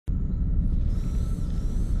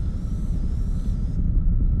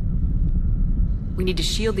We need to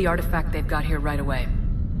shield the artifact they've got here right away.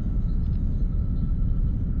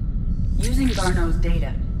 Using Garneau's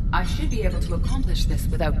data, I should be able to accomplish this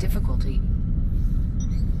without difficulty.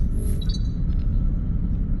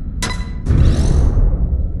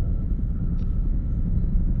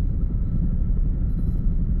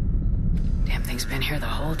 Damn thing's been here the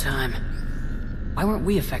whole time. Why weren't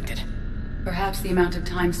we affected? Perhaps the amount of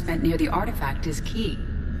time spent near the artifact is key.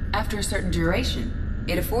 After a certain duration,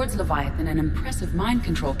 it affords Leviathan an impressive mind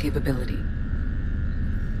control capability.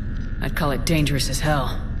 I'd call it dangerous as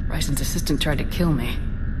hell. Bryson's assistant tried to kill me.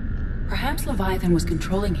 Perhaps Leviathan was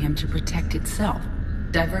controlling him to protect itself,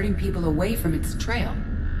 diverting people away from its trail.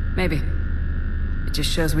 Maybe. It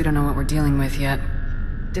just shows we don't know what we're dealing with yet.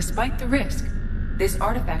 Despite the risk, this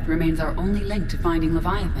artifact remains our only link to finding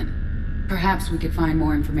Leviathan. Perhaps we could find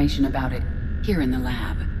more information about it here in the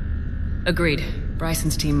lab. Agreed.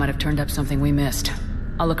 Bryson's team might have turned up something we missed.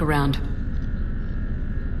 I'll look around.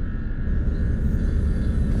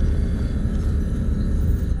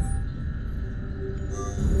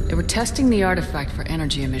 They were testing the artifact for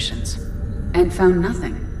energy emissions. And found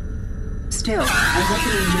nothing. Still, I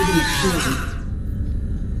recommend moving it shielded.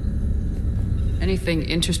 Anything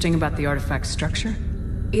interesting about the artifact's structure?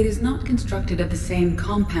 It is not constructed of the same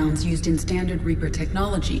compounds used in standard Reaper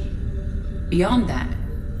technology. Beyond that,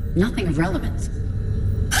 nothing of relevance.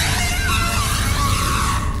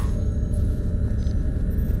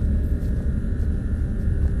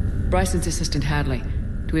 Bryson's assistant Hadley.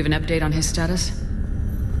 Do we have an update on his status?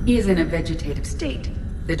 He is in a vegetative state.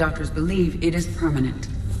 The doctors believe it is permanent.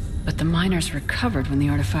 But the miners recovered when the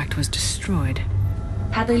artifact was destroyed.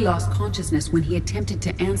 Hadley lost consciousness when he attempted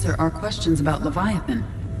to answer our questions about Leviathan.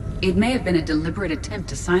 It may have been a deliberate attempt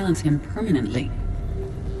to silence him permanently.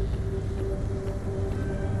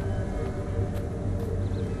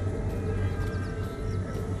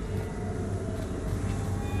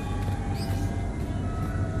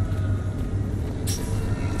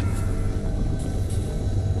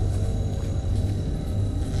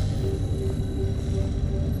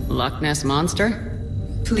 Loch Ness Monster?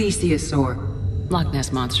 Plesiosaur. Loch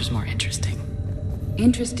Ness Monster's more interesting.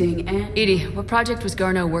 Interesting and... EDI, what project was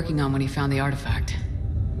Garneau working on when he found the artifact?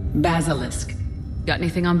 Basilisk. Got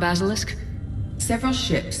anything on Basilisk? Several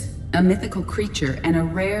ships, a mythical creature, and a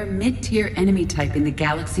rare mid-tier enemy type in the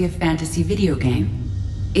Galaxy of Fantasy video game.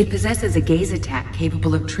 It possesses a gaze attack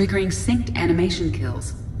capable of triggering synced animation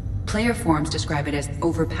kills. Player forums describe it as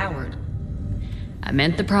overpowered. I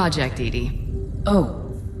meant the project, EDI. Oh.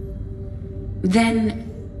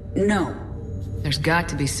 Then... no. There's got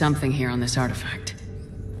to be something here on this artifact.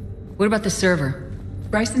 What about the server?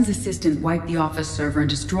 Bryson's assistant wiped the office server and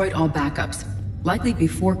destroyed all backups, likely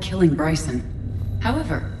before killing Bryson.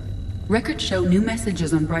 However, records show new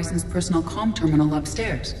messages on Bryson's personal comm terminal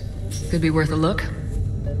upstairs. Could be worth a look.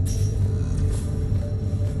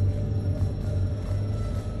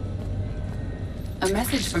 A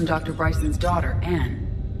message from Dr. Bryson's daughter,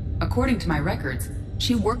 Anne. According to my records,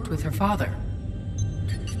 she worked with her father.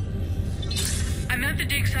 I'm at the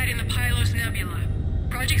dig site in the Pylos Nebula.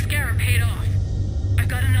 Project Scarab paid off. I've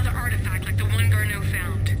got another artifact like the one Garneau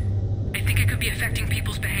found. I think it could be affecting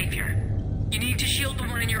people's behavior. You need to shield the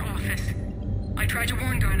one in your office. I tried to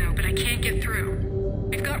warn Garneau, but I can't get through.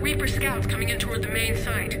 We've got Reaper scouts coming in toward the main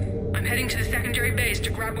site. I'm heading to the secondary base to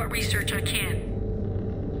grab what research I can.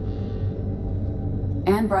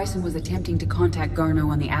 Anne Bryson was attempting to contact Garneau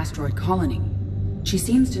on the asteroid colony. She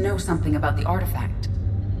seems to know something about the artifact.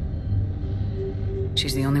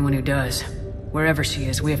 She's the only one who does. Wherever she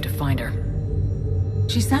is, we have to find her.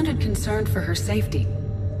 She sounded concerned for her safety.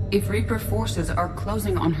 If Reaper forces are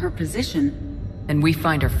closing on her position... then we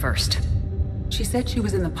find her first. She said she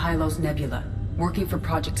was in the Pylos Nebula, working for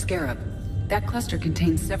Project Scarab. That cluster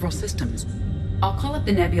contains several systems. I'll call up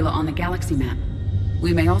the nebula on the galaxy map.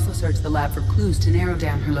 We may also search the lab for clues to narrow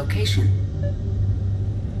down her location.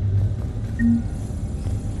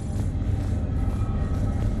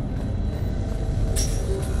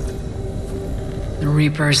 The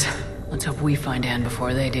Reapers. Let's hope we find Anne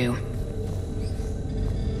before they do.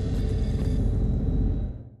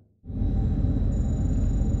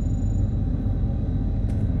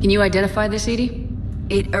 Can you identify this, EDI?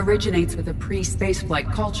 It originates with a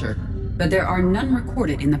pre-spaceflight culture, but there are none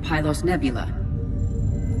recorded in the Pylos Nebula.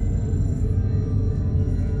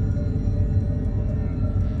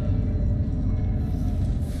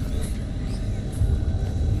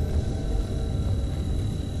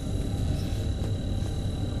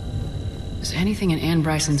 Does anything in Anne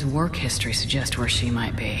Bryson's work history suggest where she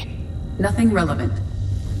might be? Nothing relevant.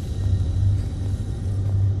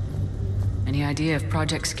 Any idea if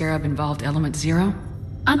Project Scarab involved Element Zero?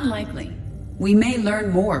 Unlikely. We may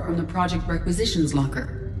learn more from the Project Requisitions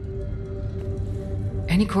locker.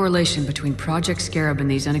 Any correlation between Project Scarab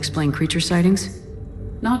and these unexplained creature sightings?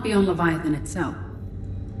 Not beyond Leviathan itself.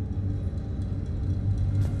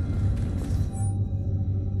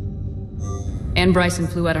 Anne Bryson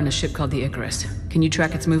flew out on a ship called the Icarus. Can you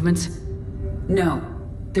track its movements? No.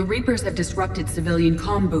 The Reapers have disrupted civilian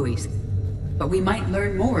comm buoys. But we might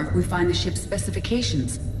learn more if we find the ship's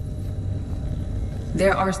specifications.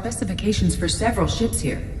 There are specifications for several ships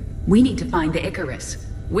here. We need to find the Icarus.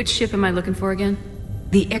 Which ship am I looking for again?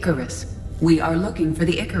 The Icarus. We are looking for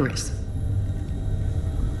the Icarus.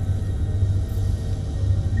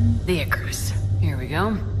 The Icarus. Here we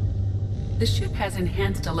go. The ship has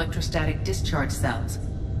enhanced electrostatic discharge cells.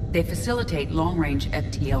 They facilitate long-range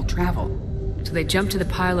FTL travel. So they jumped to the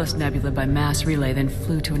Pylos Nebula by mass relay, then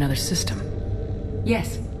flew to another system.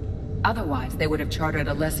 Yes. Otherwise, they would have chartered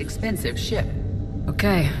a less expensive ship.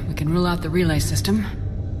 Okay, we can rule out the relay system.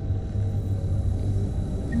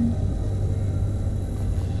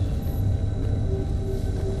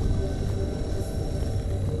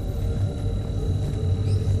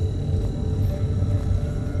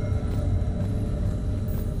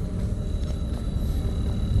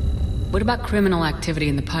 What about criminal activity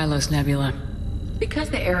in the Pylos Nebula?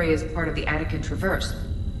 Because the area is part of the Attica Traverse,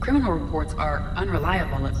 criminal reports are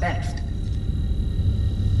unreliable at best.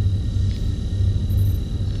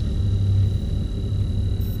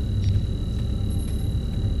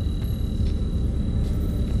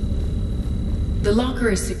 The locker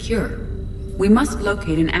is secure. We must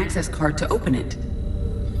locate an access card to open it.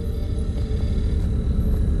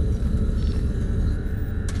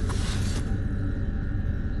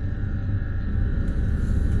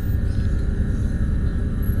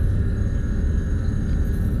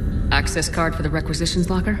 Access card for the requisitions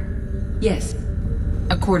locker? Yes.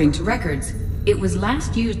 According to records, it was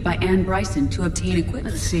last used by Anne Bryson to obtain equipment.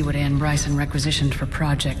 Let's see what Anne Bryson requisitioned for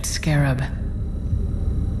Project Scarab.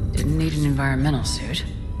 Didn't need an environmental suit.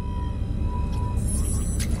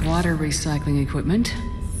 Water recycling equipment.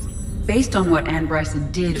 Based on what Anne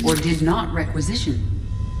Bryson did or did not requisition,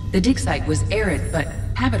 the dig site was arid but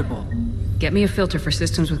habitable. Get me a filter for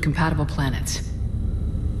systems with compatible planets.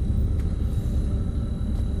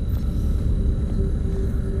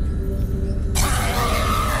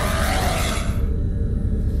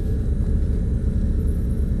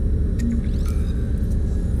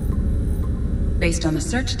 Based on the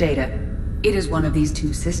search data, it is one of these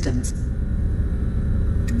two systems.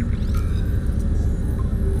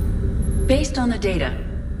 Based on the data,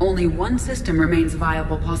 only one system remains a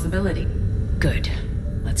viable possibility. Good.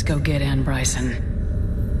 Let's go get Anne Bryson.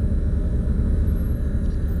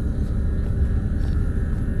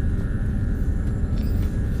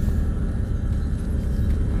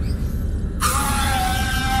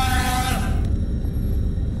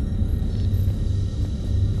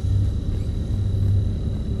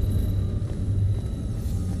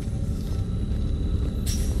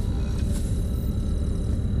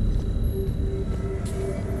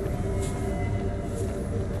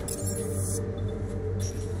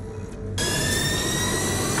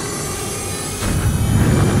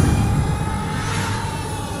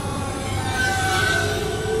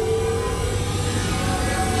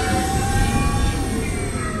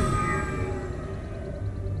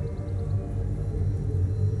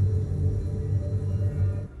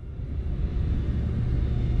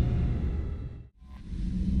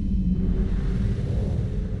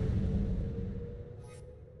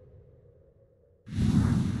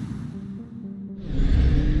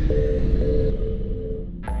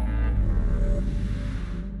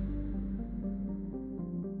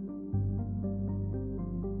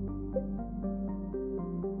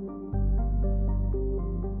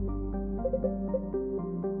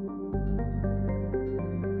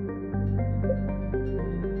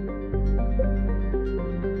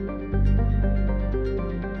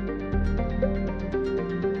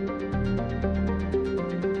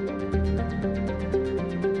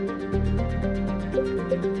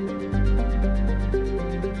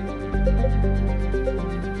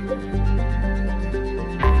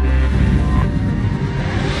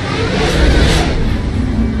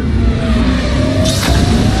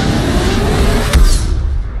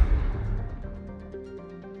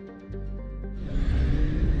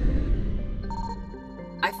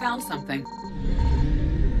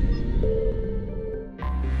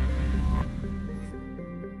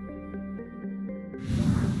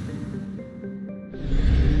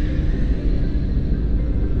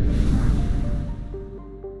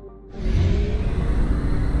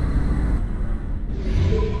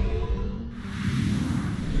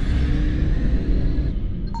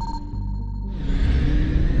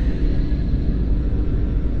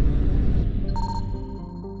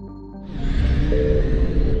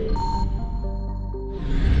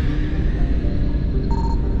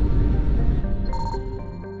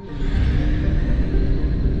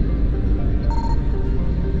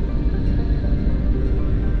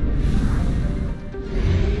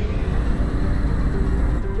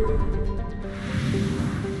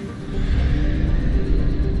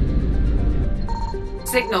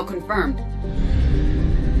 Signal confirmed.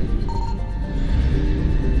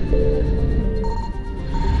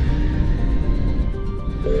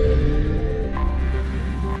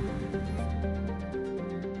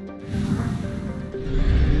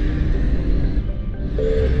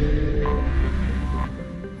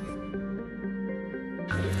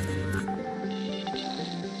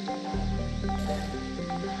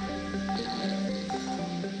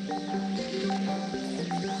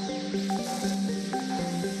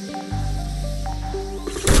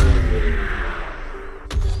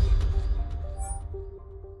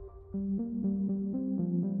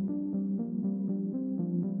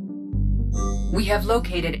 We have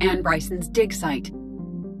located Anne Bryson's dig site.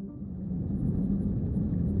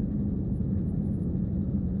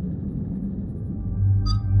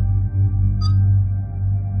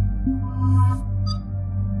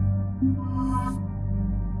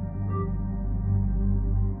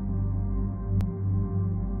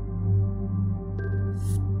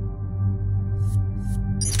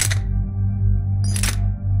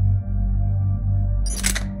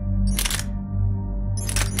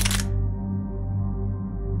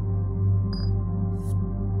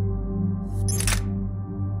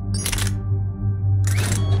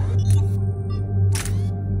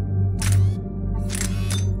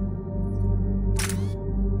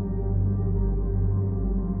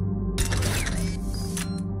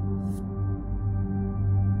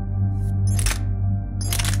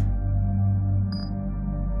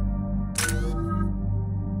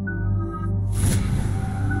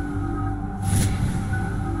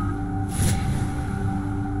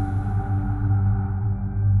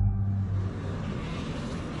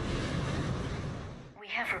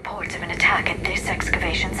 Reports of an attack at this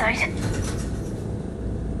excavation site.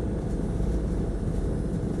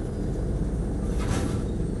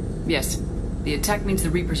 Yes. The attack means the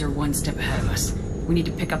Reapers are one step ahead of us. We need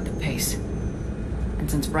to pick up the pace. And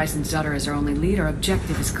since Bryson's daughter is our only lead, our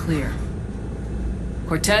objective is clear.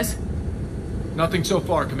 Cortez? Nothing so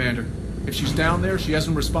far, Commander. If she's down there, she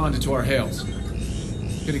hasn't responded to our hails.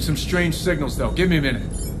 Getting some strange signals, though. Give me a minute.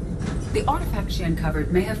 The artifact she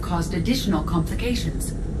uncovered may have caused additional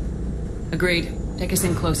complications. Agreed. Take us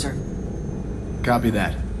in closer. Copy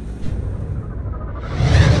that.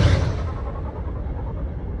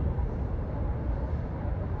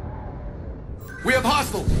 We have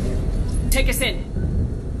hostiles! Take us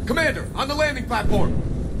in. Commander, on the landing platform!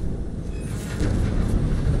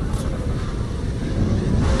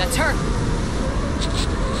 That's her.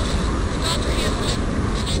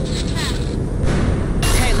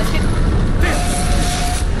 Okay, let's get...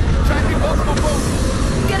 Tracking multiple boats!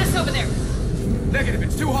 Get us over there! Negative,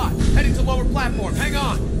 it's too hot. Heading to lower platform. Hang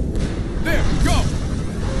on. There, go!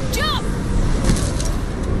 Jump!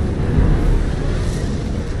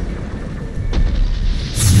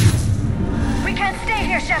 We can't stay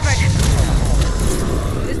here, Shepard!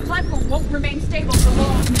 This platform won't remain stable for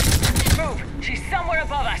long. Move! She's somewhere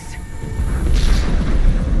above us!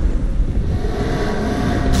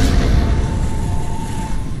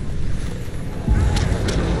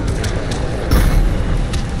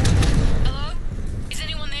 Hello? Is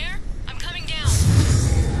anyone there? I'm coming down.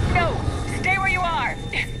 No! Stay where you are!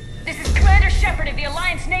 This is Commander Shepard of the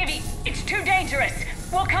Alliance Navy. It's too dangerous.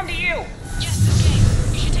 We'll come to you. Yes,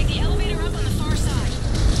 okay. You should take the elevator up on the far side.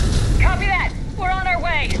 Copy that! We're on our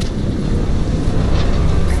way!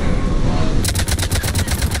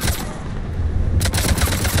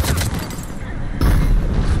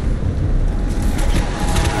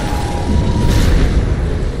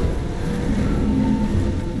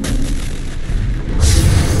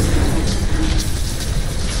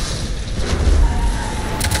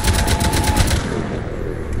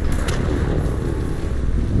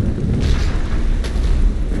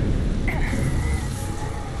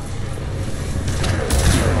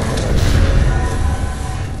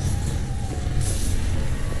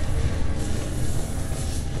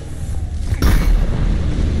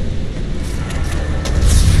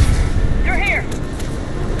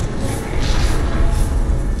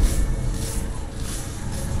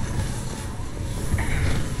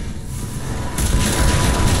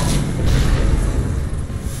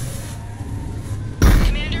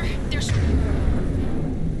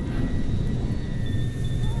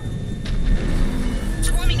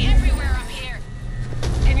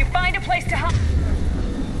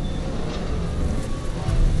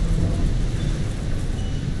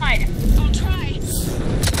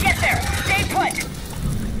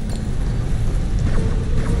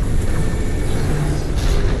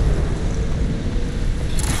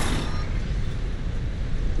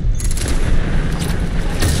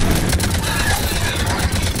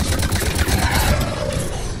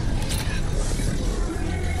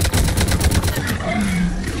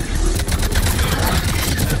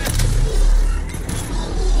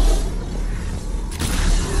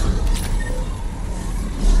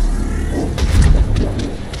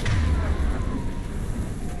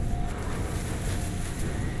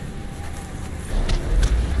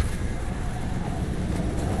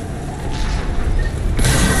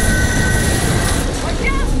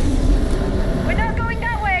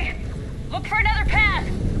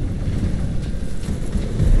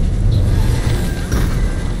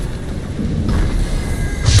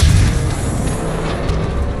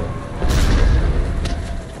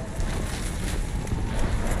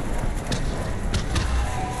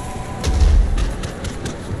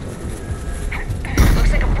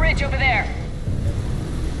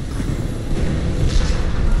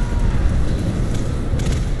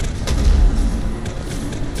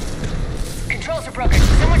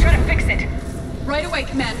 Right away,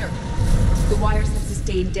 Commander. The wires have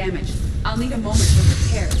sustained damage. I'll need a moment for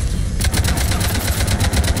repairs.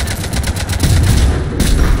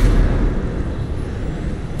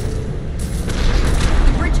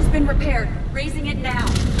 The bridge has been repaired. Raising it now.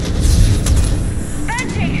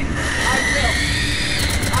 Banshee!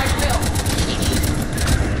 I will.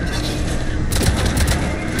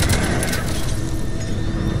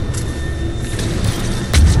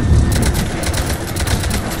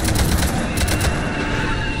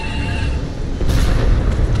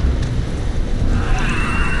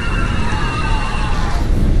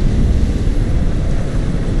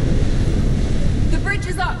 The bridge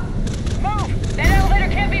is up. Move! That elevator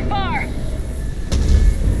can't be far!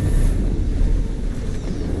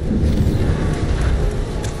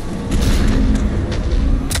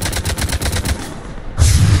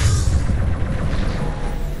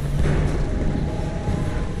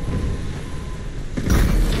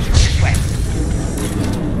 This way.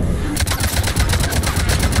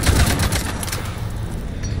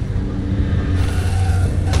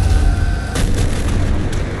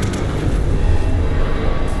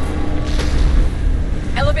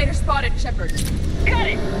 Elevator spotted, Shepard. Got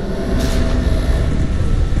it!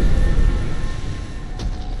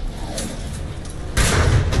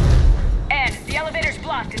 Ann, the elevator's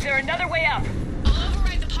blocked. Is there another way up? I'll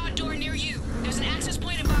override the pod door near you. There's an access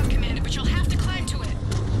point above, Commander, but you'll have to climb to it.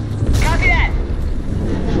 Copy that!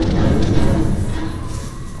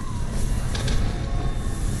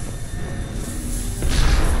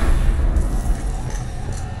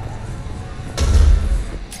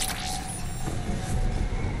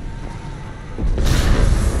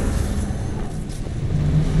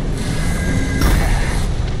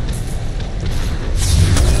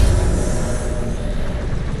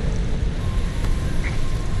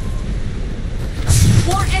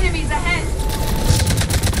 More enemies ahead!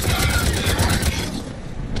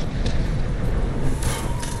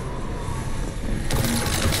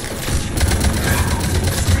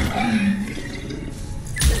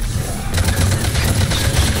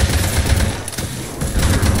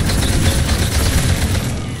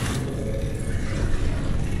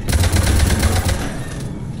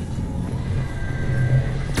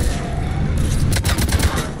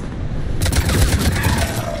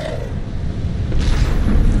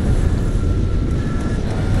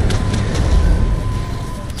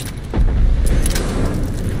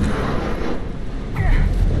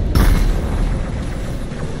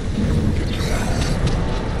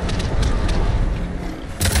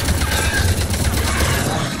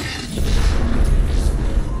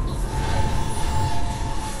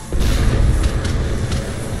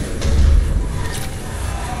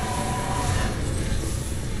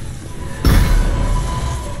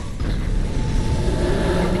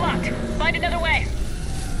 We're blocked. Find another way.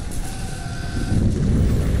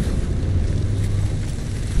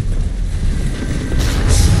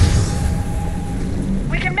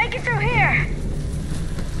 We can make it through here.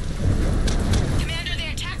 Commander,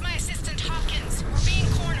 they attacked my assistant, Hopkins. We're being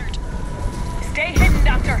cornered. Stay hidden,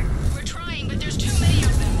 Doctor. We're trying, but there's too many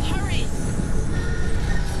of them. Hurry!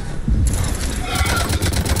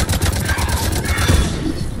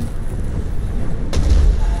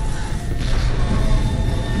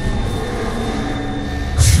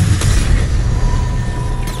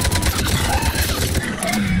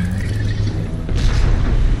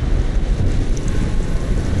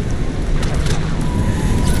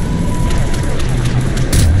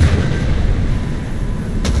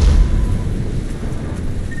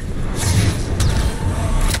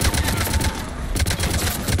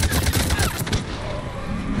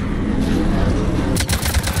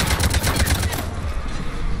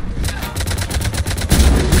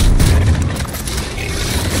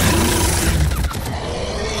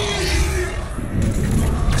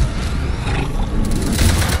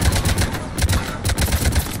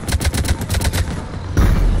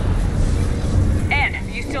 Ann, are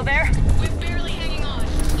you still there? We're barely hanging on.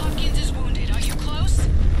 Hopkins is wounded. Are you close?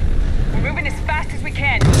 We're moving as fast as we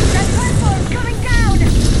can. That platform's coming down!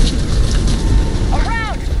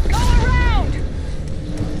 Around! Go around!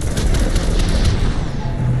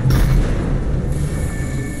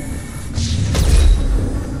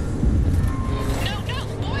 No!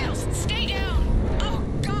 Boyles, stay down! Oh,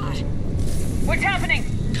 God! What's happening?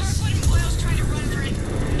 Kirkwood and Boyles trying to run for it.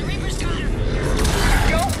 The Reaper's got him.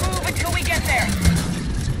 Don't move until we get there.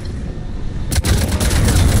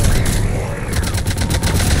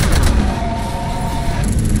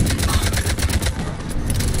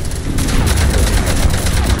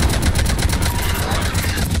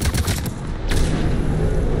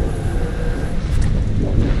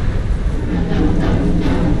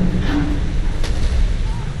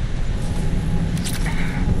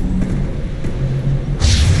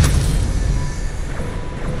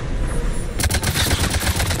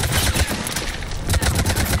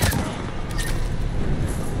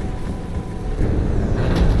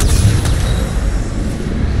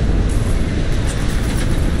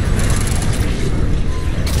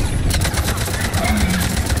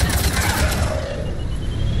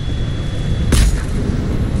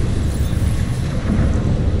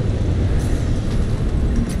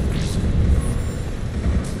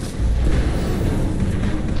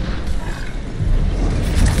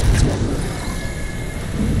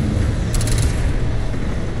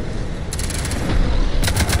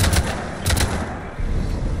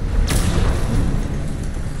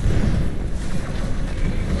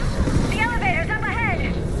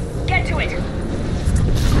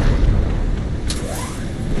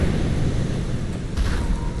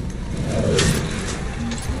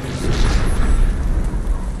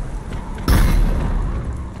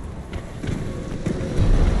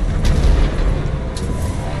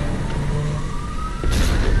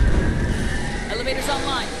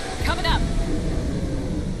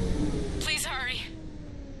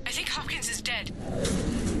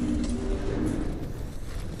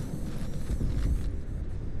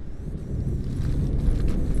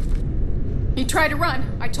 tried to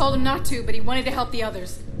run. I told him not to, but he wanted to help the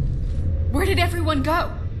others. Where did everyone go?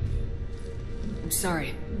 I'm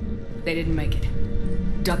sorry. They didn't make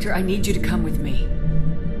it. Doctor, I need you to come with me.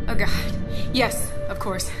 Oh god. Yes, of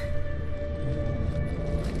course.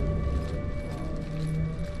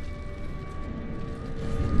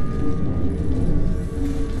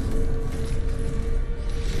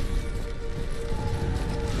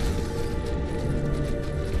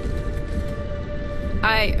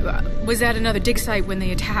 I was at another dig site when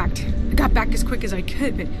they attacked. I got back as quick as I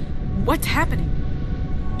could, but what's happening?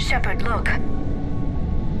 Shepard, look.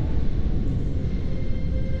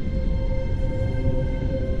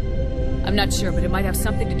 I'm not sure, but it might have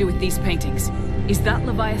something to do with these paintings. Is that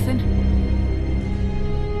Leviathan?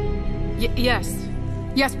 Yes.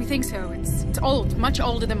 Yes, we think so. It's old, much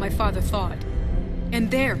older than my father thought.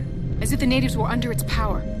 And there, as if the natives were under its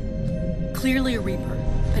power. Clearly a Reaper,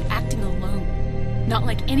 but acting alone. Not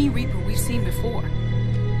like any Reaper we've seen before.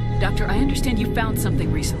 Doctor, I understand you found something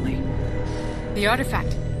recently. The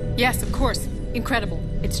artifact. Yes, of course. Incredible.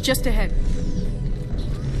 It's just ahead.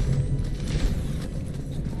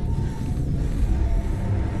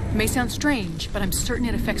 It may sound strange, but I'm certain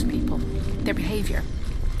it affects people. Their behavior.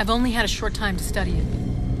 I've only had a short time to study it.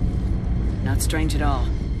 Not strange at all.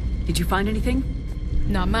 Did you find anything?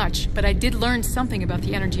 Not much, but I did learn something about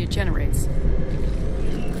the energy it generates.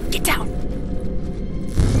 Get down!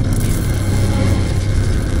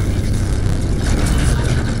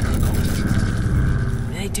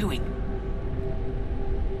 What are they doing?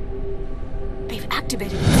 They've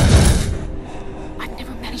activated it. I've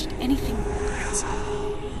never managed anything.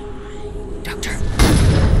 Doctor.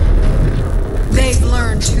 They've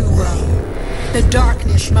learned too well. The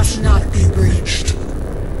darkness must not be breached.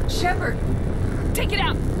 Shepard! Take it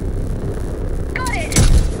out! Got it!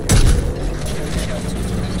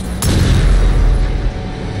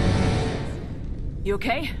 You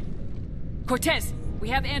okay? Cortez, we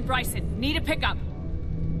have Ann Bryson. Need a pickup.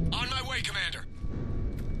 On my way, Commander.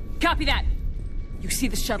 Copy that. You see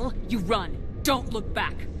the shuttle? You run. Don't look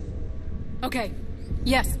back. Okay.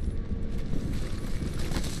 Yes.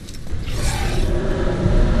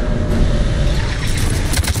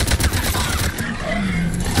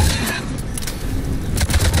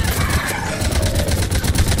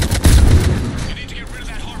 You need to get rid of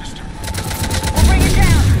that harvester. We'll bring it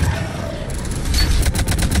down!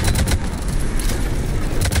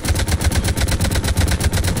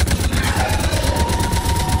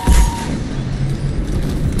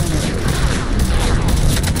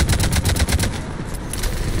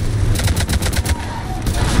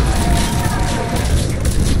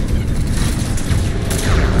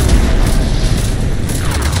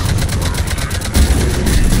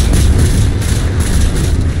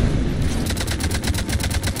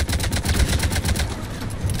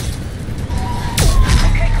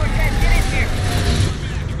 Okay, Cortez, get in here!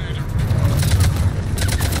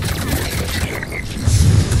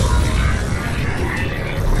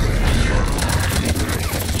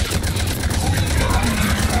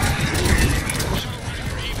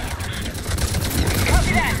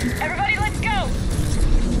 Copy that! Everybody, let's go!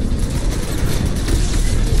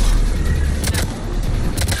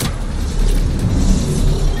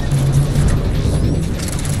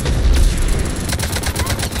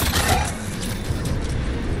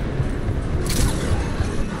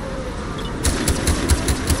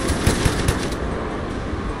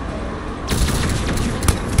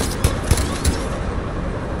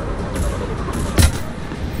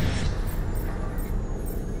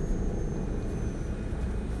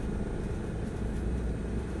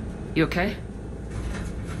 You okay?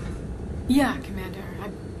 Yeah, Commander.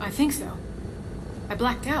 I think so. I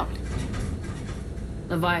blacked out.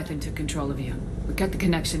 Leviathan took control of you. We cut the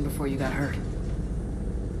connection before you got hurt.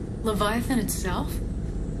 Leviathan itself?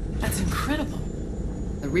 That's incredible.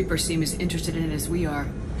 The Reapers seem as interested in it as we are.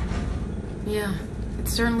 Yeah, it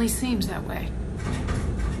certainly seems that way.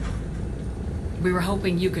 We were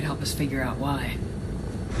hoping you could help us figure out why.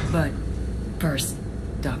 But first,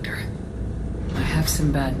 Doctor, I have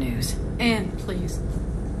some bad news. Anne, please.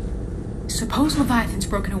 Suppose Leviathan's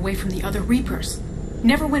broken away from the other Reapers.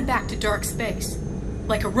 Never went back to dark space.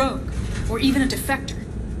 Like a rogue, or even a defector.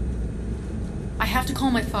 I have to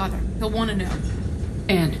call my father. He'll want to know.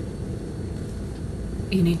 Anne,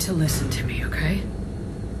 you need to listen to me, okay?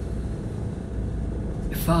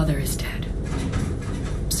 Your father is dead.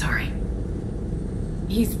 I'm sorry.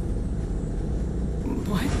 He's...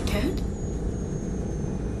 what? Dead?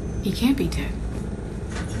 He can't be dead.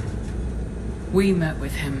 We met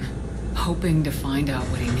with him, hoping to find out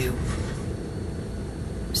what he knew.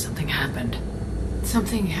 Something happened.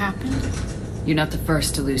 Something happened? You're not the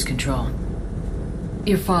first to lose control.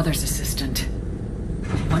 Your father's assistant.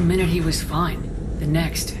 One minute he was fine. The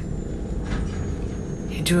next...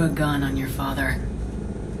 he drew a gun on your father.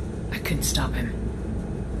 I couldn't stop him.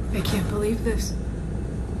 I can't believe this.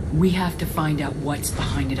 We have to find out what's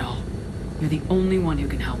behind it all. You're the only one who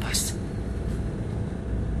can help us.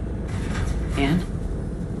 Anne?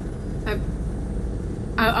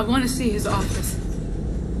 I want to see his office.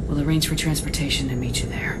 We'll arrange for transportation and meet you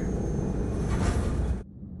there.